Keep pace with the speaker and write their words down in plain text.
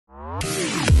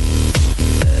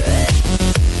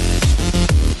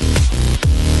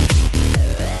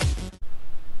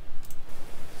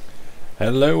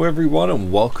Hello everyone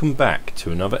and welcome back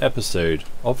to another episode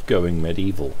of Going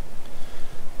Medieval.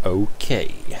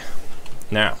 Okay,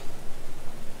 now,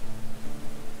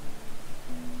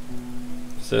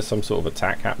 is there some sort of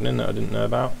attack happening that I didn't know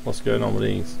about? What's going on with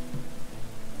these?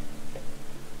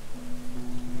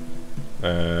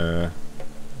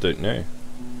 Don't know.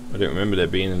 I don't remember there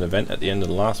being an event at the end of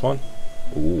the last one.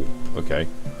 Ooh, okay.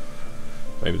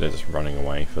 Maybe they're just running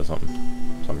away for some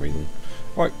reason.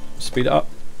 Right, speed it up.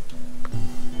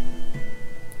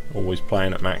 Always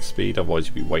playing at max speed, otherwise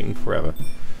you'd be waiting forever.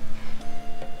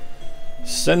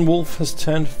 Senwolf has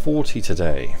turned 40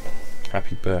 today.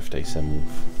 Happy birthday, Senwolf.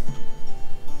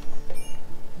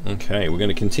 Okay, we're going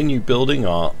to continue building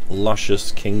our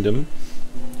luscious kingdom,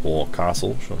 or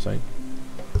castle, shall I say.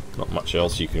 Not much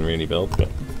else you can really build, but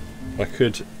I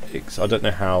don't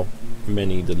know how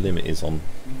many the limit is on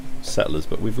settlers,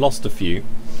 but we've lost a few.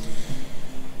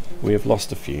 We have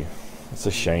lost a few. It's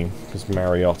a shame, because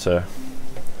Mariota,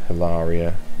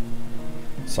 Hilaria,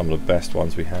 some of the best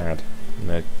ones we had, and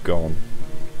they're gone.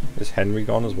 Is Henry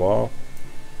gone as well?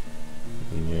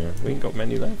 Yeah, we ain't got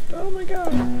many left. Oh my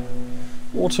god!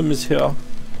 Autumn is here.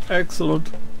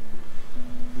 Excellent.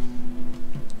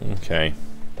 Okay.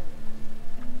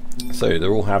 So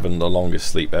they're all having the longest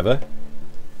sleep ever.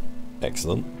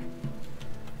 Excellent.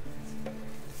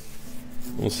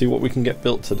 We'll see what we can get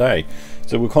built today.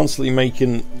 So we're constantly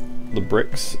making the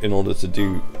bricks in order to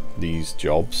do these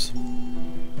jobs.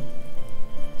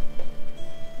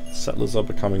 Settlers are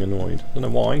becoming annoyed. Don't know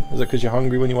why. Is it because you're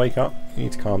hungry when you wake up? You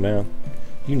need to calm down.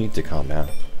 You need to calm down.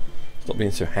 Stop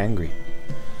being so hangry.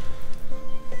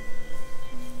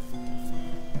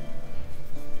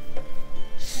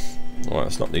 Alright,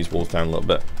 let's knock these walls down a little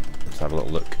bit. Let's have a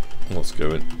little look what's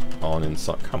going on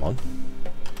inside. Come on.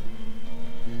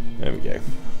 There we go.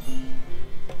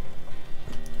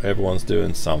 Everyone's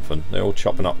doing something. They're all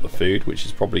chopping up the food, which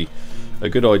is probably a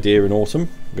good idea in autumn.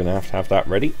 We're going to have that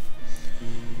ready.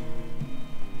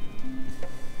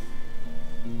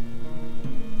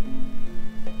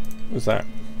 What's that?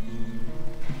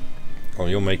 Oh,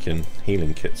 you're making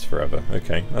healing kits forever.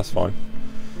 Okay, that's fine.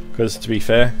 Because to be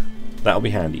fair, that'll be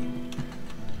handy.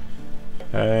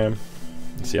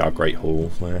 See our great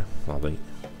hall there. Lovely.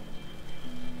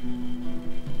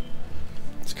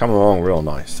 It's coming along real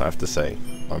nice, I have to say.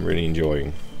 I'm really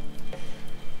enjoying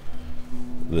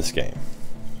this game.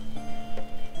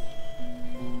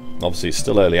 Obviously it's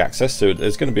still early access, so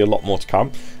there's going to be a lot more to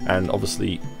come, and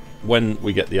obviously when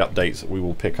we get the updates we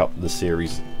will pick up the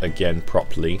series again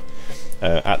properly.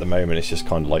 At the moment it's just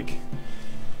kind of like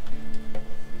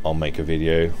I'll make a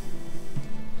video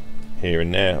here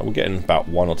and there. We're getting about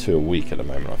 1 or 2 a week at the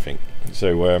moment, I think.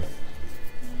 So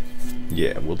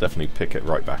yeah, we'll definitely pick it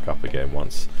right back up again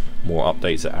once more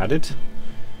updates are added.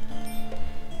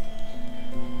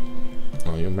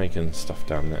 Oh, you're making stuff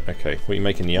down there. Okay, what are you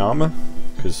making? The armor?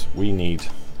 Because we're making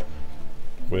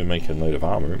a load of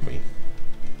armor, aren't we?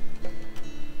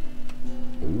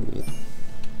 Ooh.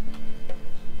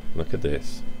 Look at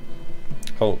this.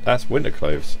 Oh, that's winter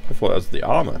clothes. I thought that was the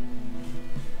armor.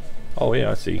 Oh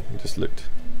yeah, I see. It just looked...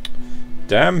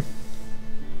 Damn!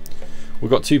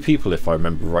 We've got 2 people, if I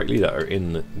remember rightly, that are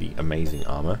in the amazing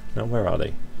armor. Now, where are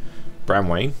they?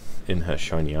 Bramwayne in her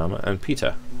shiny armor, and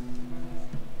Peter.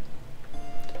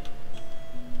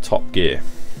 Top gear.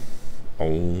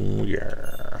 Oh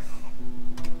yeah.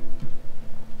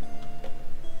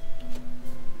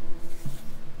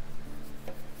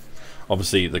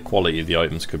 Obviously the quality of the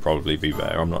items could probably be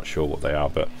better. I'm not sure what they are,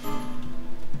 but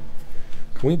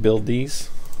can we build these?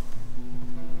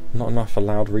 Not enough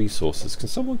allowed resources. Can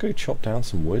someone go chop down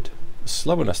some wood? It's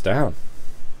slowing us down.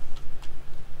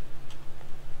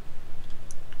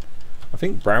 I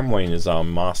think Bramwayne is our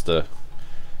master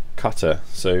cutter,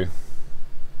 so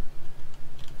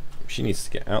she needs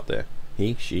to get out there.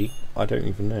 He, she, I don't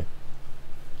even know.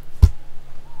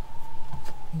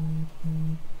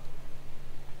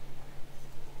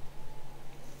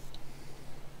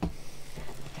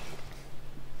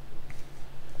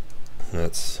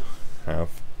 Let's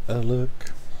have a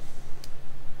look.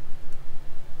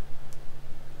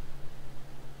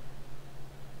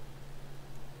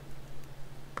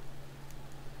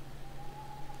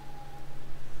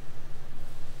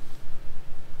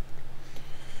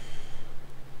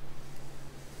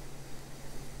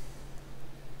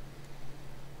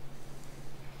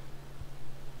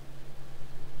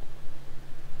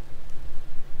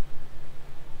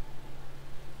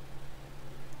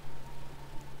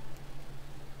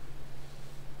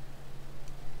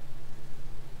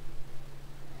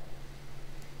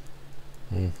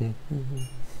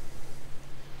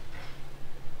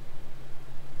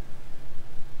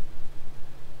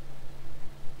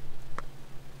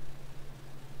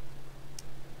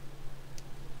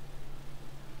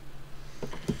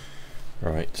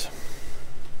 Right.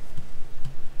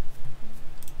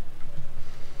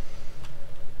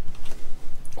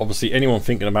 Obviously, anyone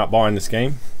thinking about buying this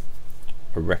game,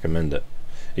 I recommend it.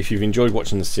 If you've enjoyed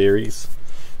watching the series,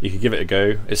 you could give it a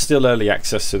go. It's still early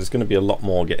access, so there's going to be a lot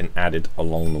more getting added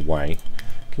along the way.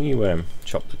 Can you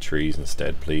chop the trees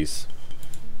instead, please?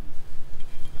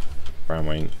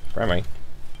 Brownwayne. Brownwayne.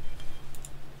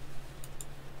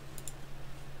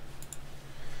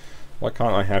 Why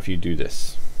can't I have you do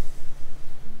this?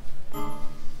 I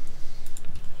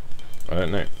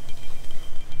don't know.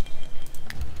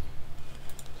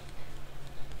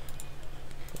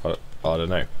 I don't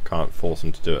know. Can't force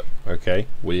them to do it. Okay,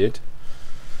 weird.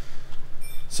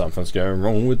 Something's going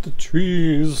wrong with the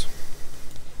trees.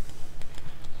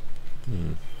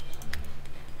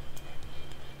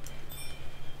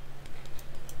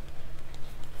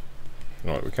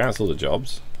 Right, we cancel the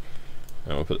jobs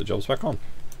and we'll put the jobs back on.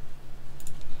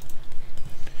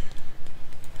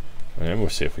 And then we'll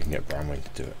see if we can get Bramwing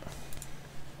to do it.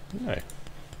 No.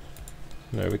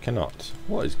 No, we cannot.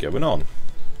 What is going on?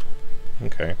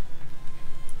 Okay.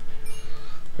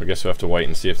 I guess we'll have to wait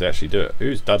and see if they actually do it.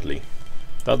 Who's Dudley?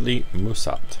 Dudley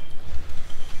Musat.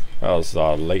 That was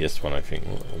our latest one, I think.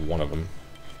 One of them.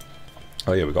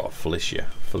 Oh yeah, we got a Felicia.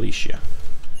 Felicia.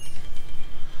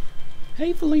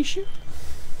 Hey, Felicia.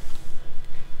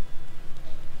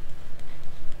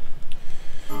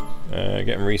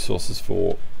 Getting resources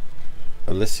for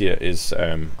Alicia is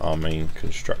our main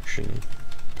construction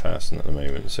person at the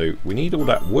moment. So we need all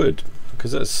that wood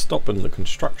because it's stopping the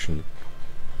construction.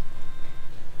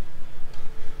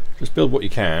 Just build what you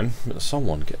can, but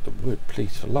someone get the wood,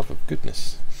 please, for the love of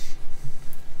goodness.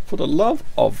 For the love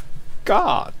of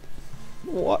God.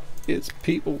 What is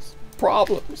people's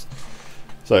problems?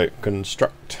 So,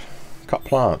 construct, cut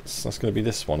plants. That's going to be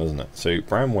this one, isn't it? So,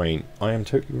 Bramwayne, I am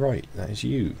totally right. That is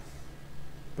you.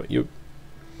 But you...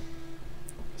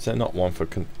 Is there not one for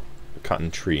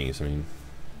cutting trees? I mean...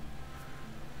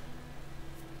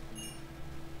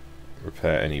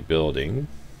 Repair any building.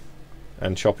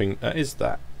 And chopping, that is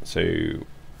that. So,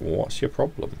 what's your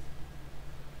problem?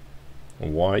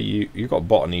 Why you got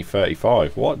botany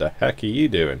 35? What the heck are you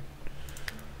doing?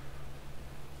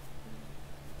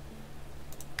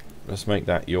 Let's make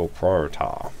that your priority.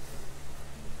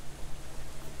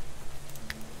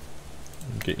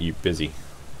 Get you busy.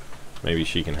 Maybe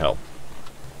she can help.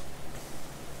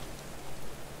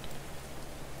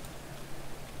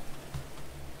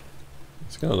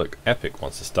 It's gonna look epic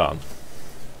once it's done.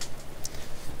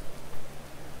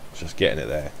 Just getting it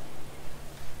there.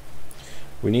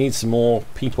 We need some more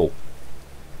people.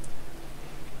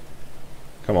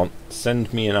 Come on,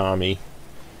 send me an army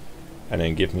and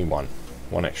then give me one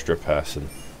extra person.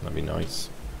 That'd be nice.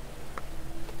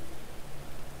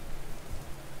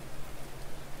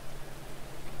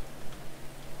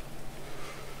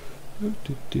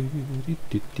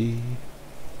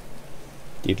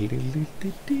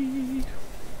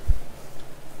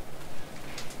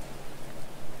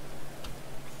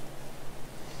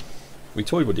 We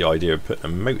toyed with the idea of putting a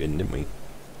moat in, didn't we?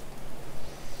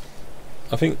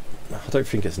 I don't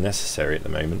think it's necessary at the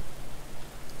moment.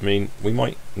 I mean, we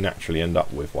might naturally end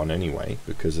up with one anyway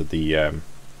because of the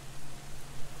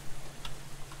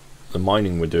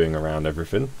mining we're doing around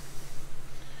everything.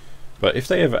 But if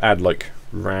they ever add like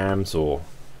rams or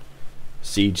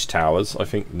siege towers, I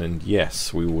think then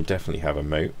yes, we will definitely have a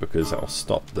moat because that'll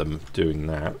stop them doing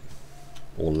that.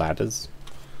 Or ladders.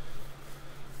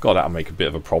 God, that'll make a bit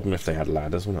of a problem if they had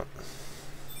ladders, wouldn't it?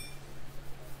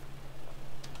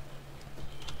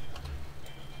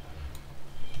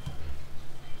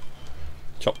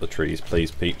 Chop the trees,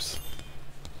 please, peeps.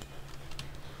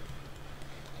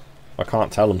 I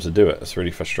can't tell them to do it. It's really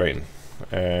frustrating.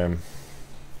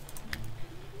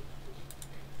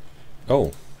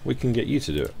 Oh, we can get you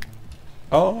to do it.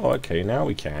 Oh, okay, now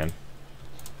we can.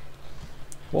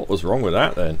 What was wrong with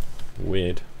that then?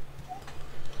 Weird.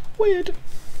 Weird.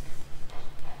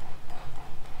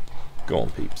 Go on,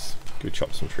 peeps. Go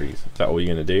chop some trees. Is that all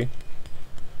you're going to do?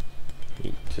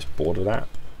 You just bored of that?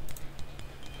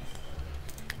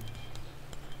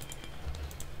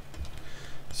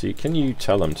 See, can you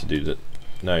tell them to do that?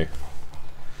 No.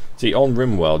 See, on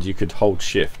Rimworld, you could hold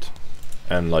shift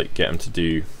and like get them to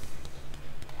do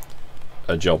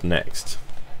a job next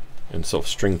and sort of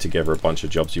string together a bunch of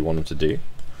jobs you want them to do.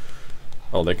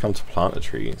 Oh, they come to plant the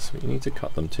trees. You need to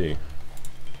cut them too.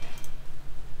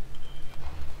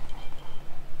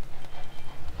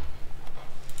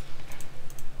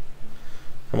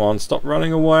 Come on, stop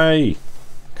running away.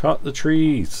 Cut the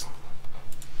trees.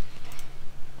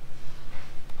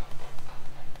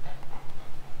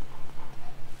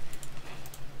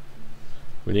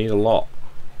 We need a lot.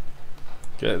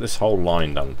 Get this whole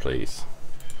line done, please.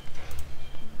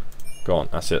 Go on,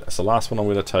 that's it. That's the last one I'm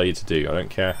going to tell you to do. I don't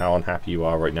care how unhappy you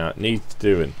are right now. It needs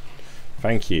doing.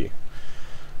 Thank you.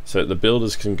 So the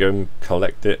builders can go and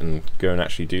collect it and go and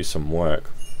actually do some work.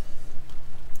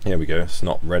 Here we go. It's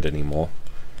not red anymore.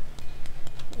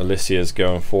 Alicia's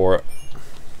going for it.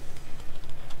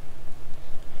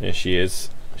 Here she is.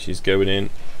 She's going in.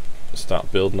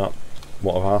 Start building up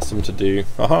what I've asked them to do.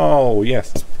 Oh,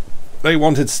 yes. They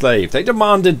wanted slave. They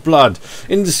demanded blood.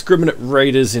 Indiscriminate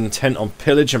raiders intent on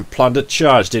pillage and plunder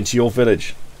charged into your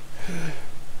village.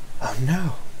 Oh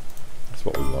no. That's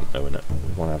what we want, though, isn't it?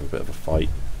 We want to have a bit of a fight.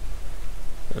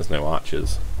 There's no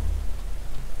archers.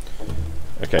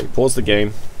 Okay, pause the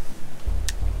game.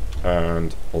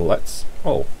 And let's...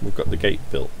 Oh, we've got the gate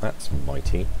built. That's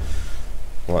mighty.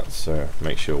 Let's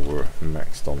make sure we're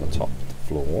maxed on the top of the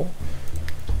floor.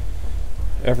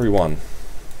 Everyone.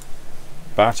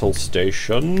 Battle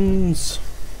stations.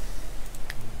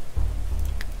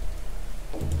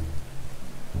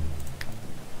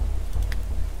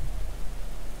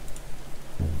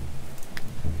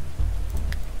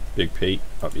 Big Pete,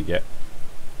 up you get.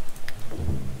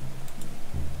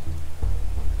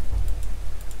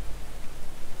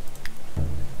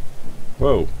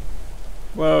 Whoa.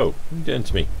 Whoa, what are you doing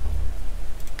to me?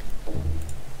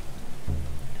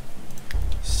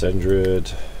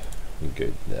 Sendrid.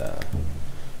 Good there.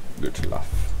 Good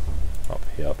laugh. Up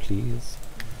here, please.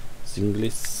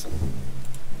 Singlis.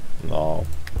 No.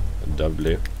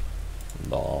 W.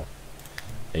 No.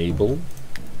 Able.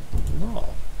 No.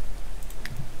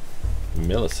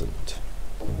 Millicent.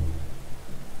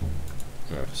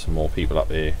 Some more people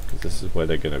up here, because this is where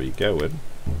they're going to be going.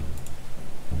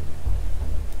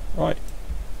 Right.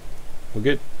 We're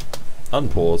good.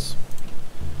 Unpause.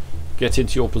 Get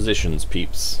into your positions,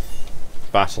 peeps.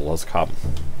 Battle has come.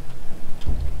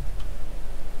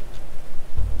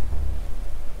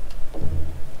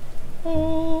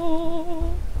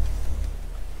 Oh.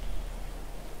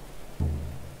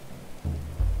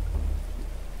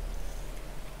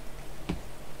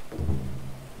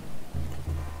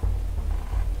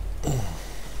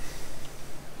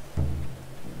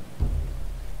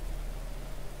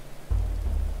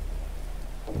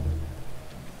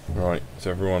 Right, so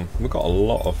everyone, we've got a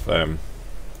lot of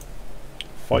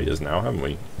fighters now, haven't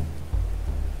we?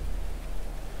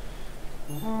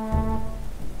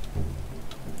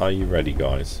 Are you ready,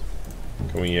 guys?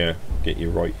 Can we get you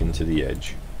right into the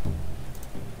edge?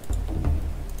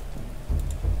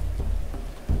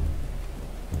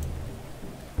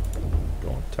 Go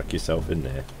on, tuck yourself in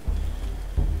there.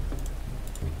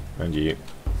 And you.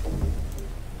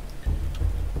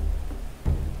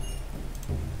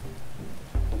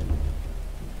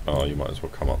 Oh, you might as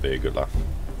well come up here, good luck.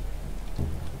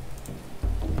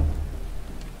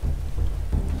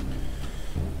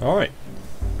 Alright,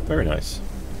 very nice.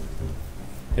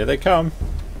 Here they come.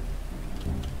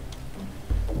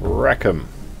 Wreck 'em.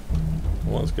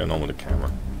 What's going on with the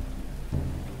camera?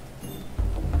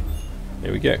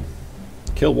 Here we go.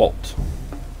 Kill Walt.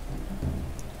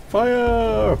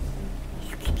 Fire!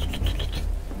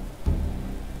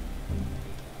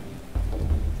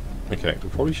 Okay, we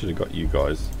probably should have got you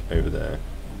guys over there.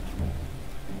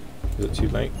 Is it too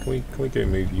late? Can we go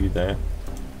move you there?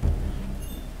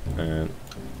 And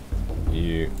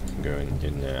you going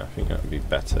in there. I think that would be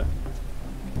better.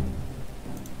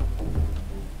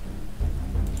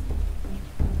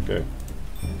 Go.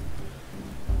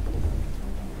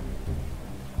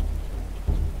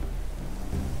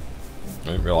 I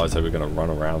didn't realise they were going to run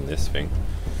around this thing.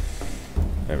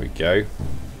 There we go.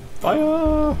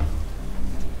 Fire!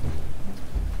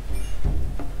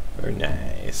 Very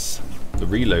nice. The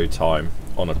reload time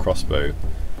on a crossbow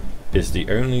is the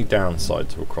only downside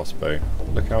to a crossbow.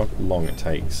 Look how long it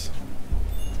takes.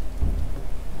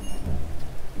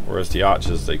 Whereas the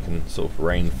archers, they can sort of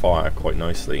rain fire quite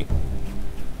nicely.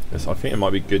 Yes, I think it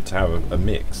might be good to have a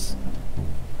mix.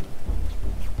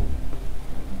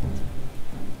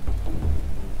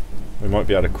 We might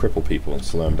be able to cripple people and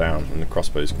slow them down, and the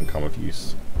crossbows can come of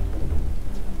use.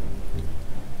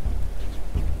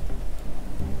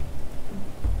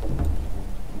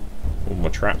 All my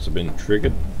traps have been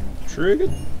triggered.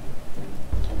 Triggered.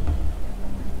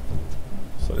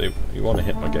 So you want to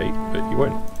hit my gate, but you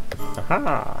won't.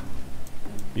 Aha!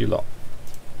 You lot.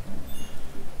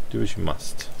 Do as you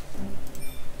must.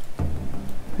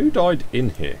 Who died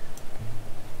in here?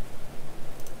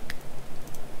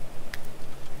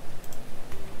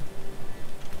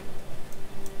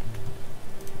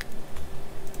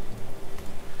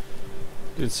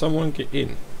 Did someone get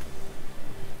in?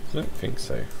 I don't think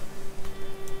so.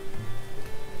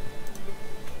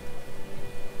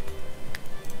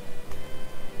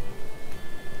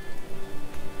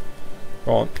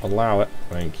 Go on, allow it.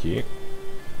 Thank you.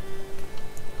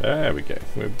 There we go.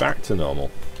 We're back to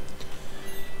normal.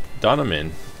 Done them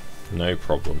in. No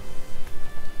problem.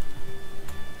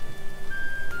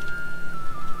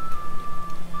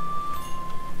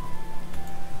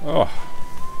 Oh,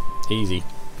 easy.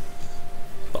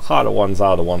 The harder ones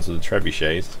are the ones with the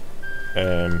trebuchets.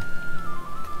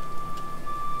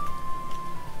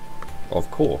 Of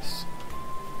course.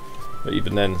 But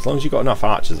even then, as long as you've got enough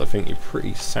archers, I think you're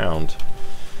pretty sound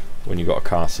when you've got a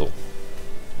castle.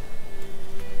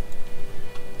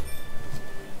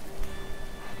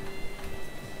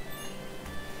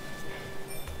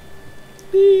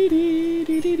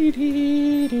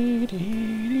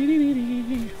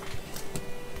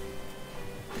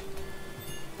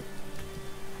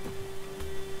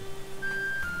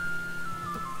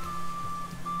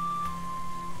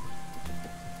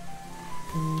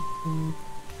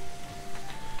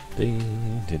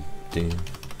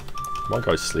 My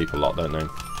guys sleep a lot, don't they?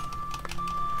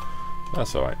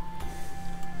 That's alright.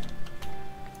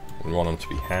 We want them to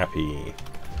be happy.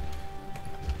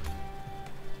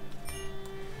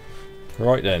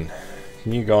 Right then,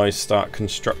 can you guys start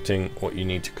constructing what you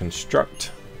need to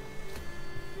construct?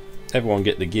 Everyone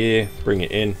get the gear, bring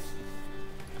it in.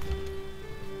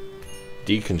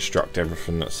 Deconstruct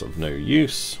everything that's of no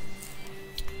use.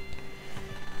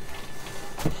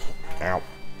 Ow.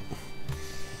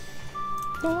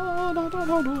 Da, da, da,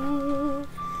 da, da.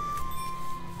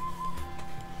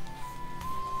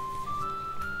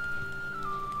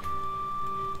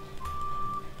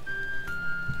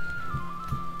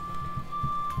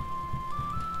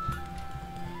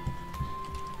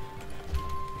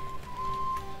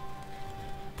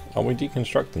 Are we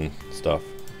deconstructing stuff?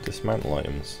 Dismantle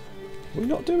items. We're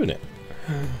not doing it.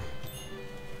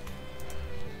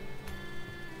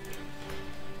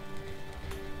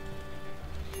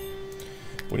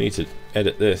 We need to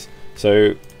edit this.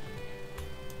 So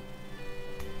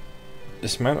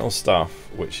dismantle stuff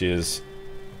which is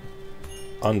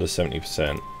under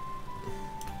 70%.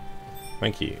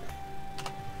 Thank you.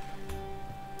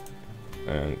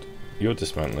 And you're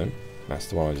dismantling. That's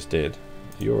the one I just did.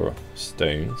 Your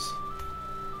stones.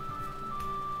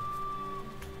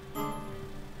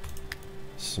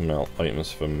 Smelt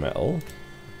items for metal.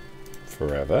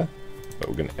 Forever. But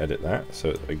we're going to edit that.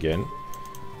 So again,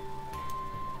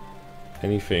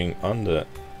 anything under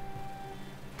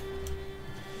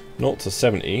 0 to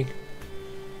 70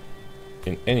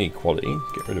 in any quality,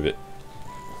 get rid of it.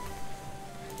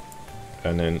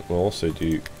 And then we'll also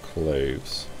do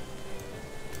cloves.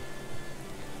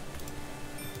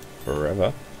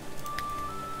 Forever.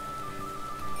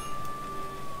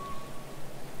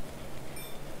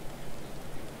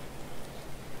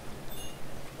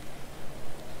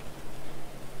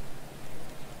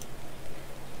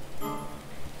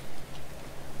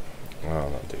 Oh,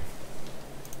 that'll do.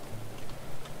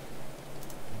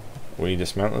 Were you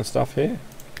dismantling stuff here?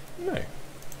 No.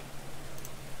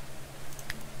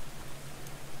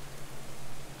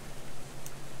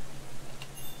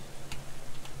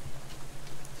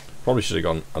 Probably should have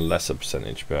gone a lesser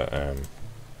percentage, but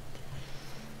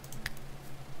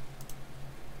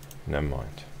never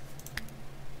mind.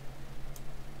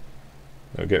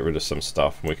 We'll get rid of some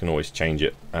stuff and we can always change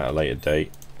it at a later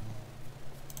date.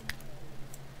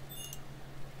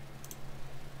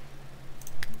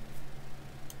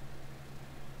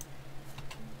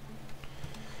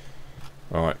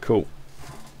 Alright, cool.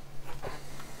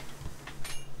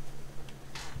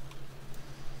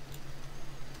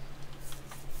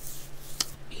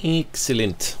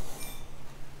 Excellent.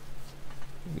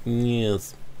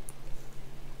 Yes.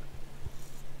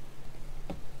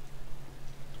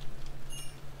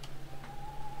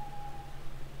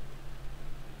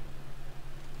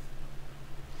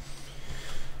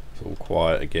 It's all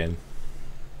quiet again.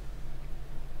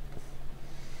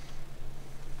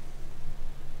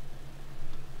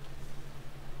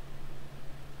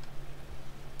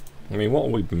 I mean, what are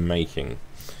we making?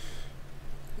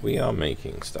 We are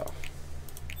making stuff.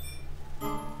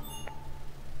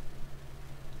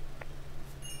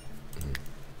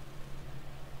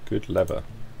 Good leather.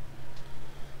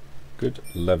 Good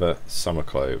leather summer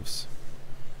clothes.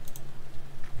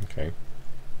 Okay.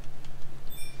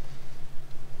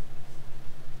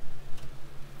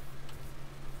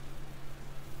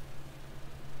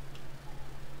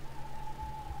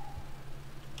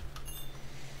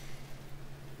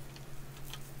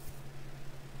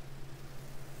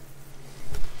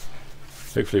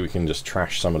 Hopefully we can just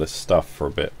trash some of this stuff for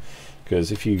a bit,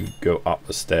 because if you go up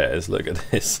the stairs, look at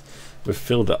this. We've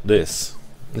filled up this.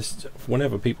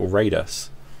 Whenever people raid us,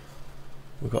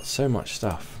 we've got so much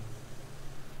stuff.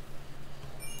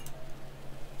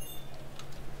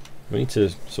 We need to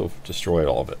sort of destroy a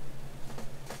lot of it.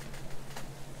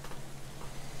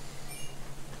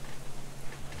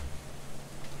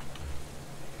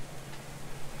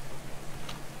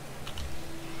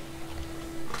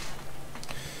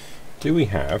 Do we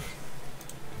have...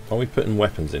 Are we putting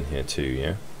weapons in here too,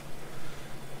 yeah?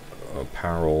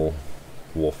 Apparel,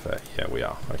 warfare, yeah we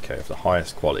are. Okay, if the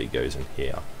highest quality goes in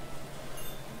here.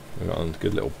 We've got a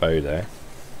good little bow there.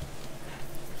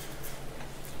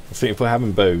 I think if we're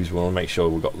having bows, we want to make sure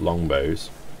we've got long bows.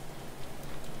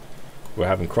 If we're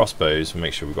having crossbows, we'll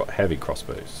make sure we've got heavy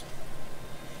crossbows.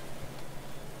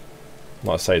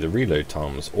 Like I say, the reload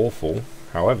time is awful,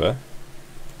 however,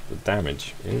 the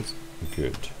damage is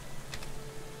good.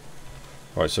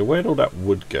 Right, so where'd all that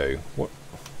wood go?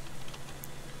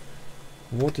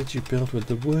 What did you build with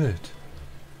the wood?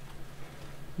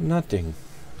 Nothing.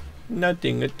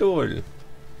 Nothing at all.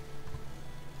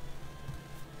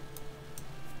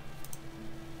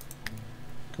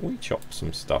 Can we chop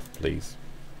some stuff, please?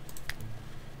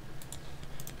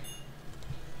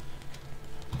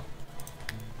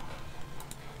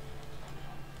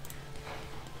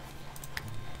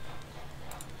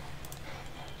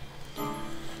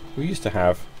 We used to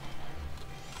have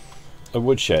a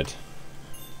woodshed.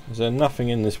 Is there nothing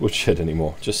in this woodshed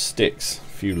anymore? Just sticks, a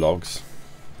few logs.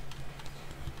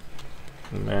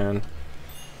 Man.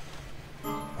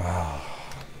 I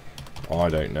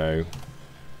don't know.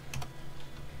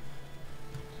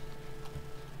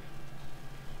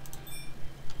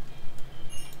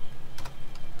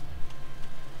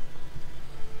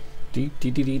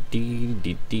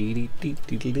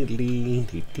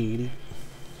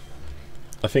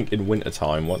 I think in winter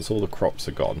time, once all the crops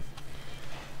are gone,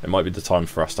 it might be the time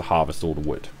for us to harvest all the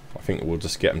wood. I think we'll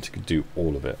just get them to do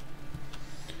all of it.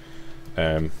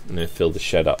 And then fill the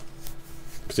shed up.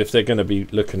 Because if they're going to be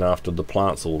looking after the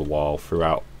plants all the while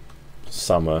throughout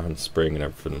summer and spring and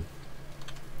everything,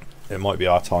 it might be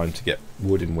our time to get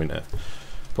wood in winter.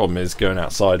 Problem is, going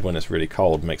outside when it's really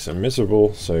cold makes it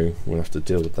miserable, so we'll have to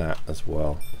deal with that as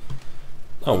well.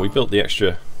 Oh, we built the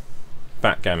extra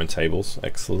backgammon tables.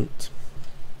 Excellent.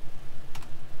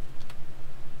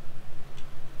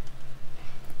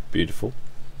 Beautiful,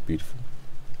 beautiful.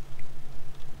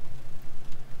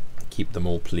 Keep them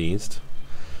all pleased.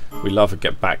 We love to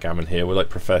get backgammon here. We're like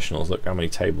professionals. Look how many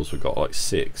tables we've got, like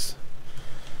 6.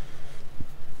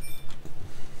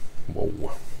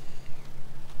 Whoa.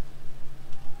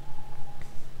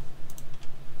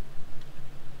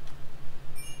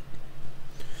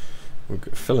 We're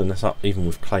filling this up even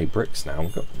with clay bricks now.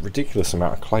 We've got a ridiculous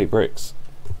amount of clay bricks.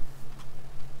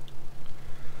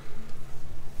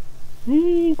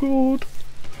 Oh god.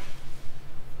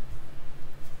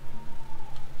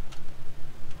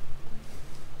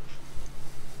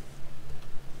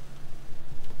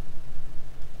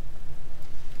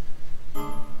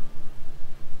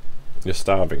 You're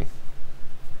starving.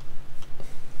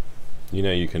 You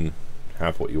know you can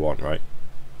have what you want, right?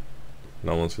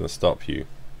 No one's going to stop you.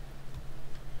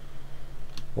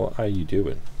 What are you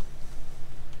doing?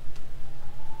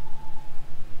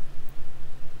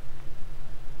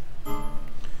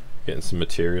 Getting some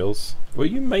materials. What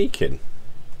are you making?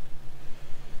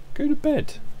 Go to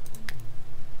bed.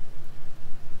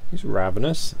 He's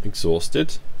ravenous,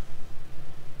 exhausted.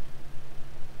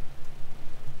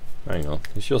 Hang on,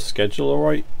 is your schedule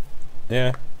alright?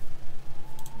 Yeah.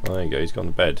 Oh, there you go, he's gone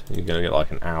to bed. He's going to get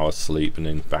like an hour's sleep and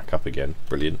then back up again.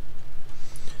 Brilliant.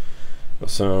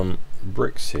 Got some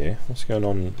bricks here. What's going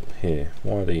on here?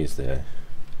 Why are these there?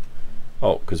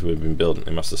 Oh, because we've been building.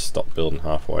 They must have stopped building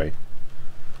halfway.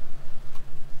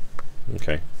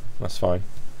 Okay, that's fine.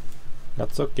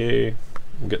 That's okay.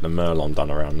 We'll get the Merlon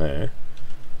done around there.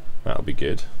 That'll be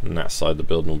good. And that side of the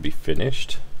building will be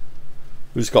finished.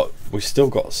 We've still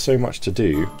got so much to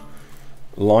do.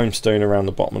 Limestone around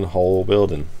the bottom of the whole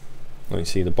building. You can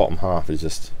see the bottom half is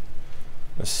just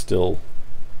still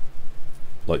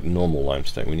like normal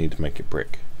limestone. We need to make it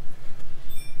brick.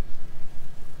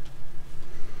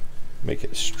 Make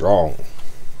it strong.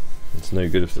 It's no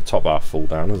good if the top half fall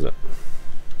down, is it?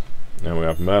 Now we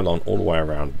have Merlon all the way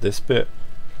around this bit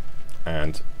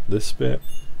and this bit.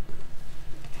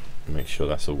 Make sure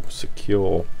that's all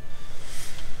secure.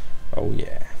 Oh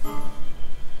yeah.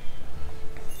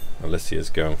 Alicia's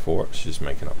going for it. She's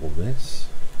making up all this.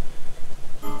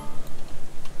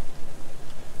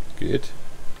 Good.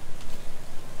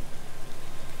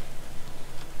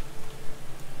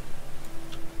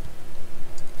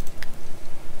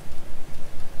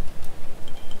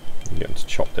 I'm going to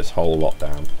chop this whole lot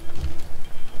down.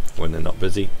 When they're not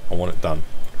busy, I want it done.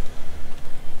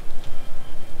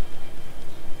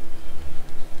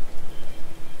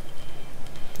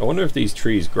 I wonder if these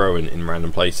trees growing in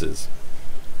random places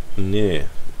near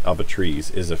other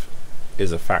trees is a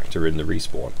factor in the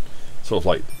respawn. Sort of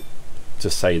like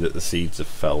to say that the seeds have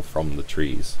fell from the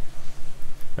trees.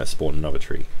 Let's spawn another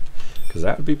tree, because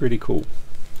that would be pretty cool.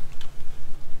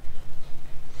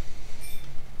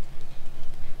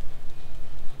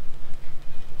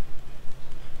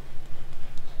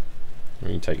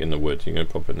 You take in the wood, you're going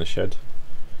to pop it in the shed.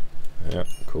 Yeah,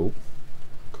 cool.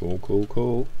 Cool, cool,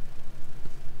 cool.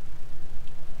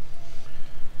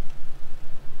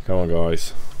 Come on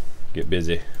guys, get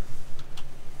busy.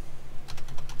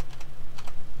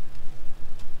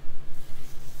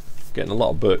 Getting a lot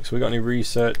of books. We got any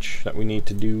research that we need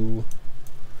to do?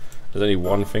 There's only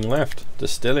one thing left,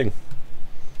 distilling.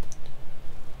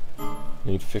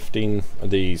 Need 15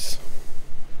 of these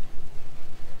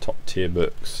top tier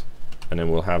books, and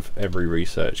then we'll have every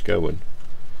research going.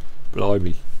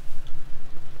 Blimey.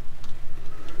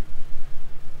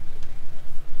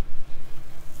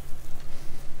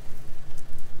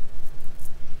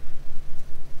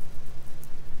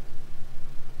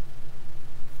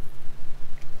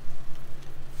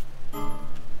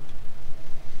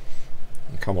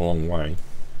 Come a long way.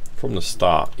 From the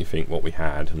start you think what we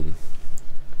had and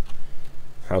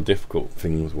how difficult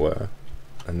things were,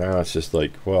 and now it's just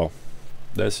like, well,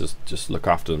 let's just look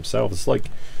after themselves.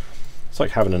 It's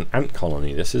like having an ant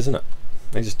colony, this, isn't it?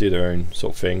 They just do their own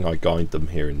sort of thing. I guide them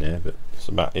here and there, but that's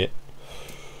about it.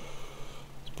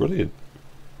 It's brilliant.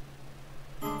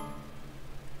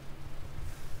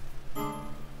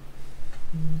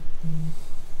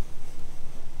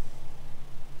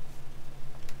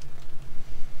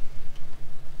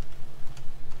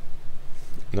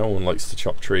 No one likes to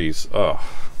chop trees. Oh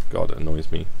god, it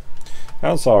annoys me.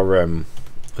 How's our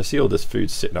I see all this food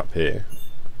sitting up here.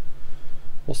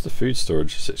 What's the food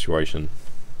storage situation?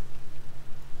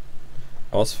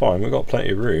 Oh, it's fine, we've got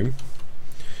plenty of room,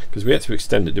 because we had to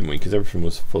extend it, didn't we, because everything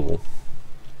was full.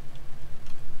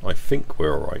 I think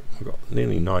we're alright. We've got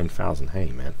nearly 9,000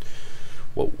 hay, man.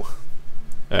 Whoa.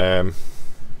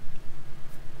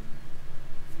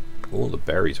 All the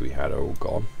berries we had are all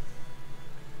gone.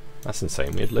 That's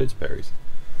insane, we had loads of berries.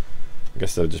 I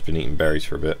guess they've just been eating berries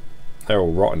for a bit. They're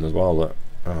all rotten as well, look.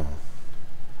 Oh.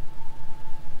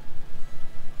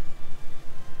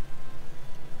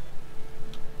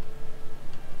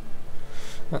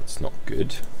 That's not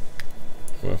good.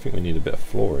 Well, I think we need a bit of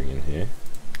flooring in here.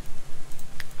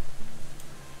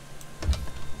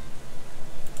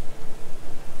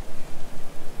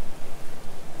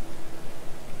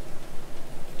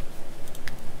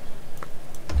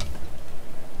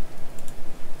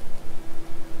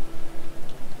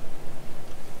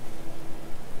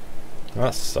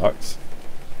 That sucks.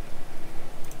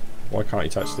 Why can't you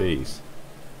touch these?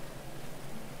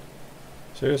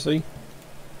 Seriously?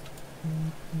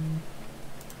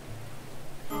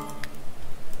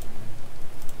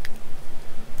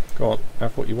 Go on,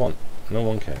 have what you want. No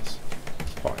one cares.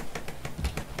 It's fine.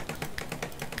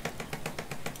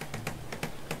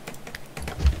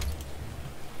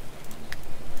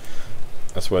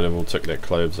 That's where they all took their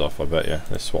clothes off, I bet you.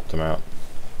 They swapped them out.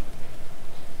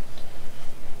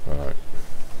 Alright.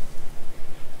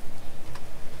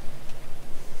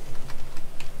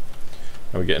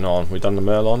 How are we getting on? We've done the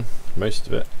Merlon, most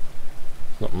of it.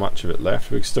 Not much of it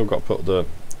left. We've still got to put the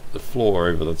floor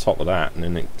over the top of that and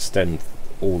then extend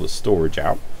all the storage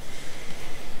out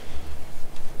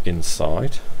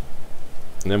inside.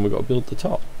 And then we've got to build the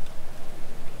top.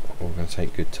 We're going to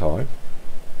take good time.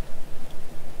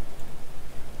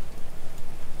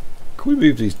 Can we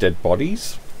move these dead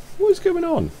bodies? What is going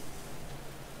on?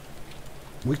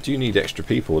 We do need extra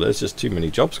people. There's just too many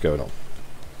jobs going on.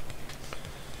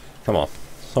 Come on.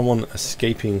 Someone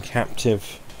escaping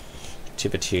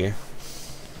captivity.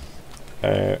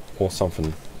 Or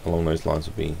something along those lines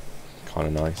would be kind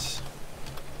of nice.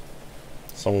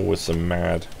 Someone with some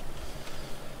mad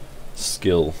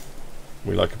skill.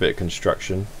 We like a bit of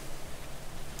construction.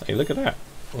 Hey, look at that.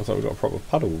 Looks like we've got a proper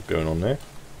puddle going on there.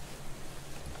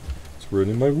 It's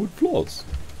ruining my wood floors.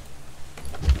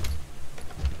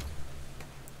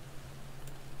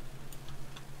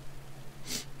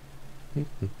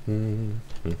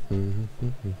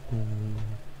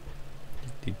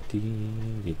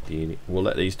 We'll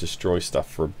let these destroy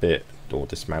stuff for a bit, or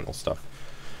dismantle stuff,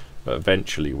 but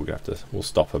eventually we'll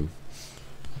stop them.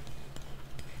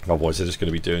 Otherwise they're just going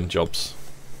to be doing jobs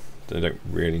they don't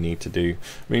really need to do.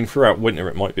 I mean, throughout winter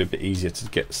it might be a bit easier to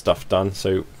get stuff done,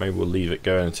 so maybe we'll leave it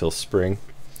going until spring,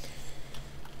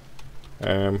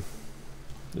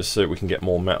 just so we can get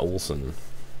more metals and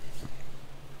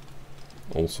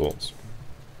all sorts.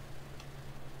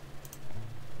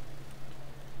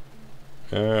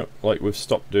 Like we've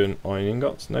stopped doing iron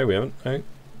ingots? No, we haven't. No,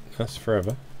 that's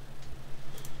forever.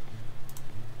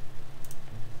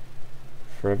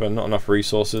 Forever. Not enough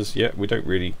resources. Yeah, we don't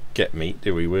really get meat,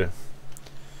 do we? We're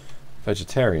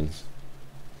vegetarians,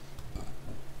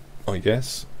 I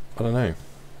guess. I don't know.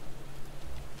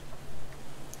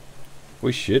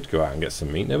 We should go out and get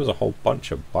some meat. There was a whole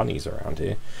bunch of bunnies around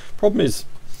here. Problem is,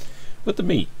 with the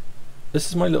meat, this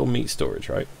is my little meat storage,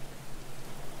 right?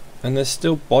 And there's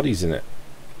still bodies in it.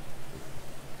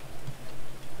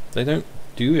 They don't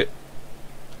do it.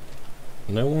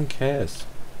 No one cares.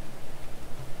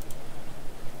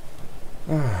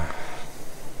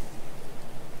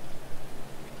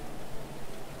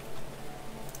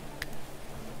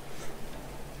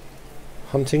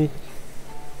 Hunting.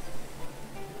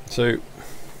 So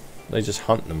they just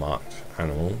hunt the marked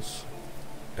animals.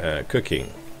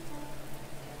 Cooking.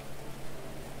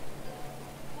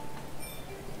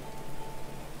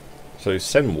 So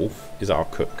Senwolf is our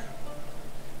cook.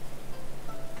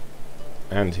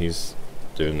 And he's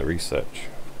doing the research.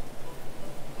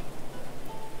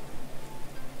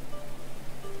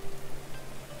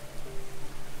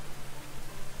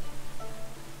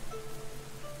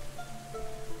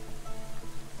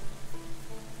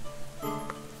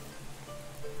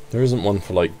 There isn't one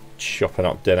for like chopping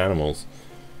up dead animals.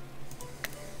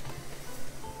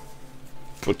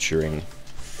 Butchering.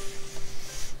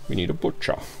 We need a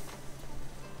butcher.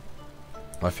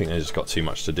 I think they just got too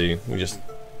much to do. We're just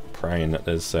praying that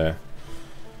there's just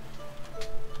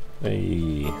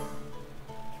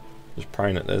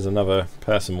praying that there's another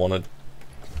person want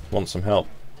some help.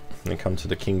 And they come to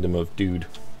the kingdom of Dude.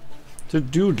 To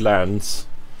Dude lands.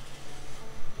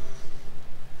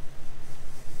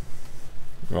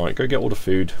 Right, go get all the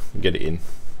food and get it in.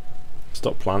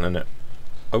 Stop planting it.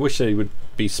 I wish they would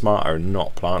be smarter and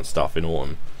not plant stuff in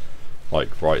autumn.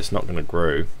 Like, right, it's not going to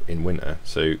grow in winter,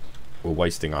 so we're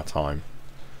wasting our time.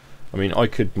 I mean, I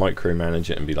could micromanage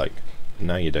it and be like,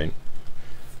 no you don't.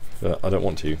 But I don't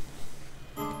want to.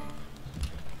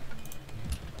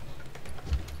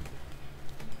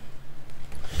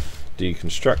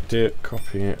 Deconstruct it,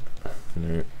 copy it,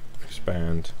 no,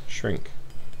 expand, shrink.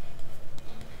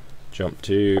 Jump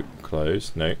to,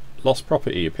 close, no. Lost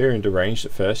property, appearing deranged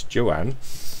at first, Joan,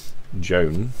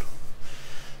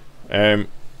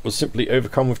 was simply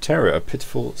overcome with terror, a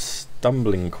pitiful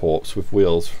stumbling corpse with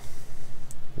wheels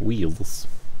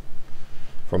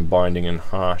from binding and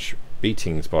harsh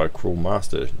beatings by a cruel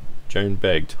master. Joan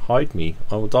begged, hide me,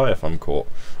 I will die if I'm caught.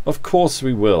 Of course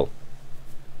we will.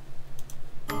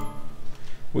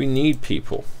 We need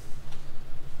people.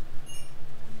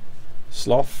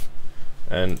 Sloth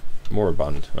and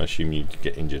moribund. I assume you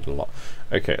get injured a lot.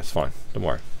 Okay, that's fine, don't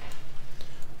worry.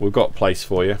 We've got a place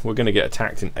for you. We're going to get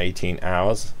attacked in 18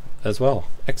 hours as well.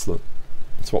 Excellent.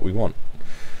 That's what we want.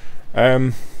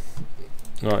 Right,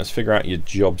 let's figure out your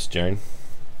jobs, Joan.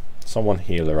 Someone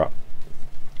heal her up.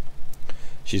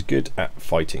 She's good at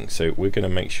fighting, so we're going to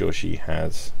make sure she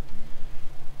has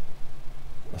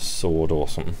a sword or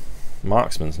something.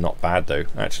 Marksman's not bad though.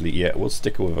 Actually, yeah, we'll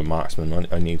stick her with a marksman.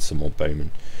 I need some more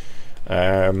bowmen.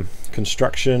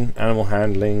 Construction, animal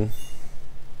handling.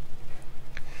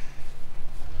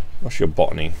 What's your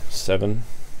botany? 7.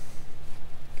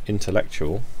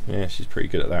 Intellectual. Yeah, she's pretty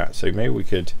good at that. So maybe we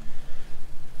could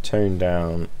tone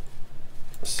down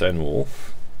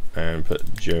Senwolf and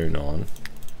put Joan on.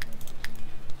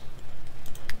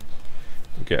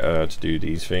 Get her to do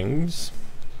these things.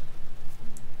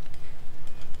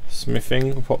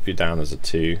 Smithing, we'll pop you down as a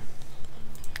 2.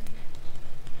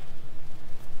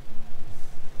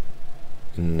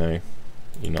 No,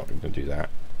 you're not going to do that.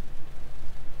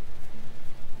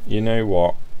 You know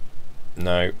what?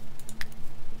 No.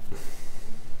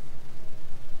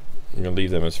 I'm going to leave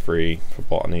them as 3 for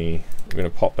botany. I'm going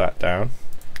to pop that down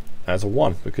as a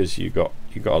 1 because you got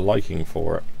a liking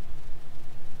for it.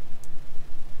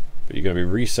 But you're going to be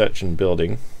research and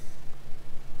building.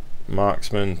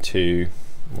 Marksman 2.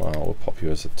 Well, we'll pop you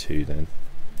as a 2 then.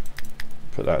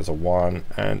 Put that as a 1,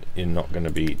 and you're not going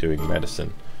to be doing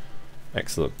medicine.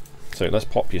 Excellent. So let's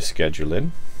pop your schedule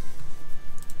in.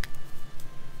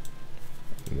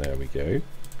 And there we go.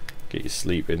 Get your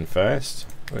sleep in first.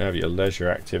 We'll have your leisure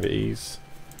activities.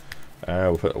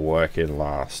 We'll put the work in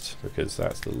last because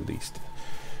that's the least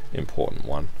important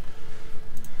one.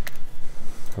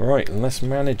 Alright, let's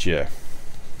manage you.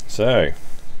 So,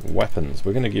 weapons.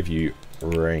 We're going to give you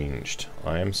ranged.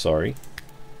 I am sorry.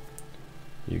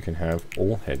 You can have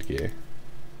all headgear,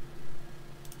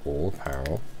 all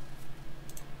apparel,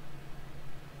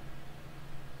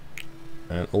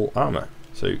 and all armor.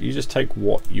 So you just take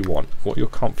what you want, what you're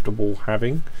comfortable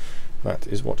having. That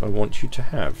is what I want you to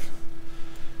have.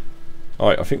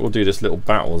 Alright, I think we'll do this little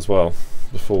battle as well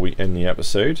before we end the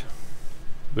episode,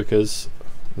 because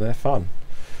they're fun.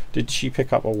 Did she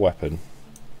pick up a weapon?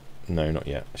 No, not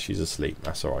yet. She's asleep.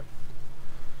 That's alright.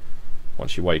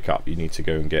 Once you wake up, you need to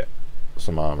go and get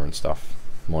some armor and stuff,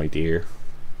 my dear.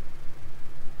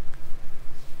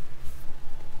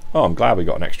 Oh, I'm glad we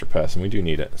got an extra person. We do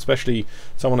need it, especially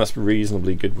someone that's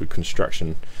reasonably good with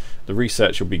construction. The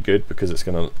research will be good because it's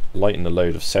going to lighten the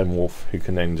load of Senwolf, who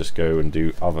can then just go and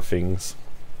do other things.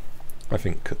 I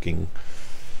think cooking.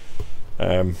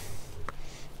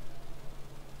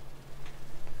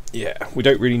 Yeah, we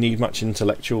don't really need much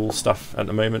intellectual stuff at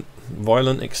the moment.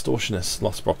 Violent extortionist,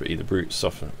 lost property, the brutes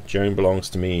suffer. Joan belongs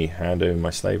to me, hand over my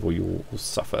slave or you will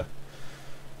suffer.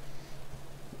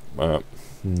 No.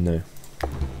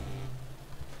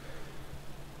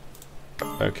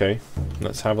 Okay,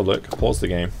 let's have a look. Pause the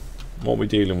game. What are we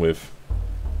dealing with?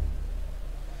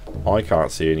 I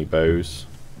can't see any bows.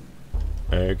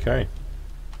 Okay.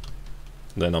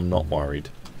 Then I'm not worried.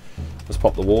 Let's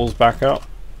pop the walls back up.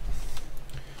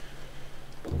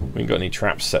 We ain't got any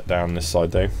traps set down this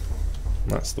side though.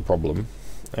 That's the problem.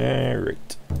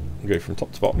 Right. Go from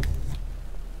top to bottom.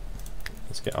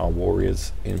 Let's get our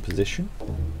warriors in position.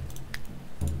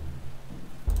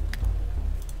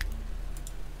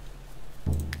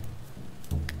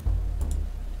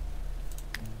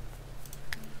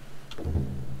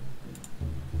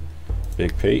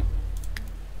 Big Pete.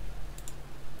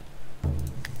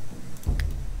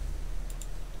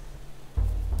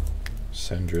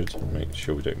 Sandred, make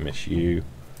sure we don't miss you.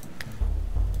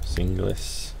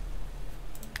 Singlis.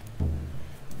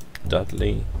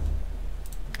 Dudley.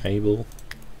 Abel.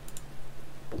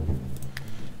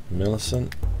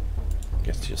 Millicent.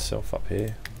 Get yourself up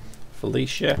here.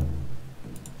 Felicia.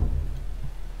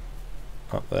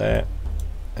 Up there.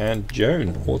 And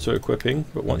Joan, auto equipping,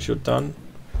 but once you're done,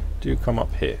 do come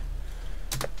up here.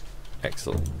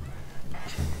 Excellent.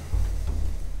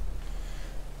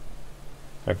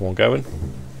 Everyone going?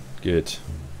 Good.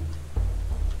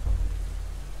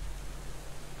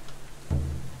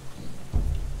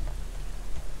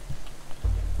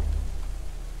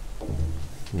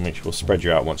 Make sure we'll spread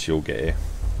you out once you all get here.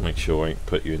 Make sure I ain't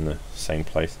put you in the same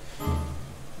place.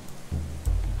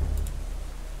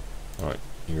 Alright,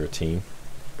 you're a team.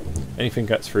 Anything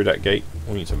gets through that gate,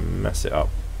 we need to mess it up.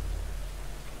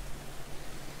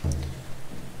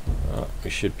 We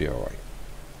should be alright.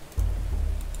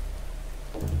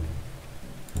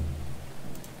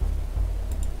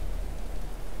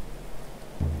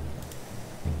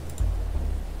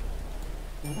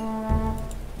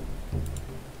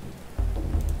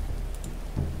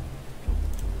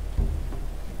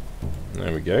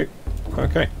 There we go.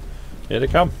 Okay, here they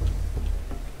come.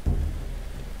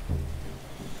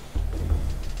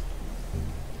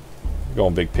 Go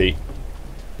on, Big Pete.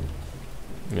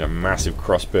 You got a massive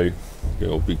crossbow. Good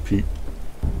old Big Pete.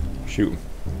 Shoot him.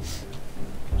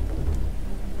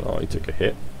 Oh, he took a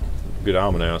hit. Good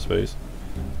armor now, I suppose.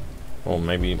 Or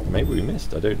maybe we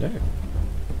missed. I don't know.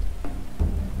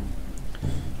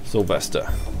 Sylvester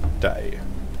Day.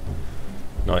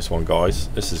 Nice one, guys.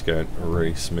 This is going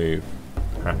really smooth.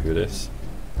 Happy with this.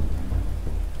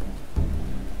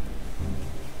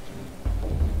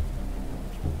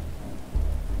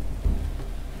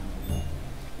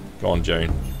 Go on,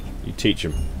 Joan. You teach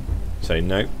him. Say,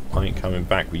 no, I ain't coming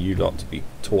back with you lot to be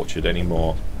tortured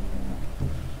anymore.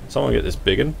 Someone get this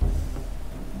biggin.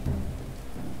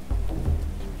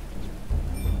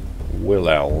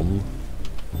 Wilhelm.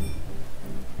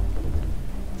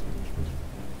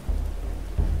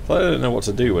 I don't know what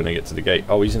to do when they get to the gate.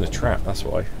 Oh, he's in a trap, that's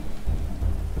why.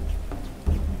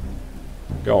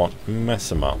 Go on, mess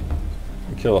them up.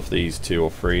 Kill off these 2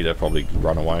 or 3, they'll probably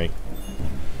run away.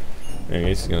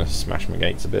 He's going to smash my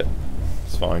gates a bit.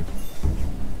 It's fine.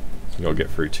 You got to get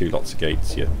through 2 lots of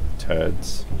gates, you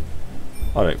turds.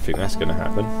 I don't think that's going to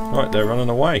happen. Right, they're running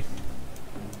away.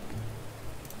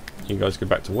 You guys go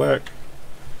back to work.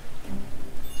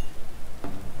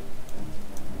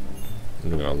 I'm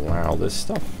going to allow this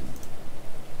stuff.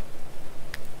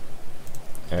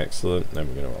 Excellent. Then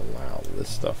we're going to allow this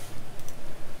stuff.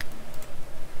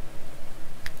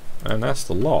 And that's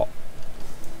the lot.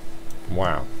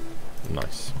 Wow.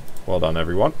 Nice. Well done,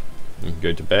 everyone. You can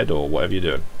go to bed or whatever you're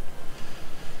doing.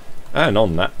 And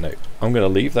on that note, I'm going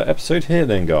to leave that episode here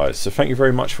then, guys. So thank you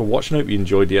very much for watching. I hope you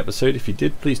enjoyed the episode. If you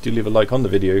did, please do leave a like on the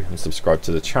video and subscribe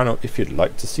to the channel if you'd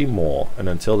like to see more. And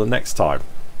until the next time,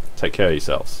 take care of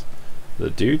yourselves. The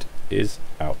dude is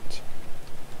out.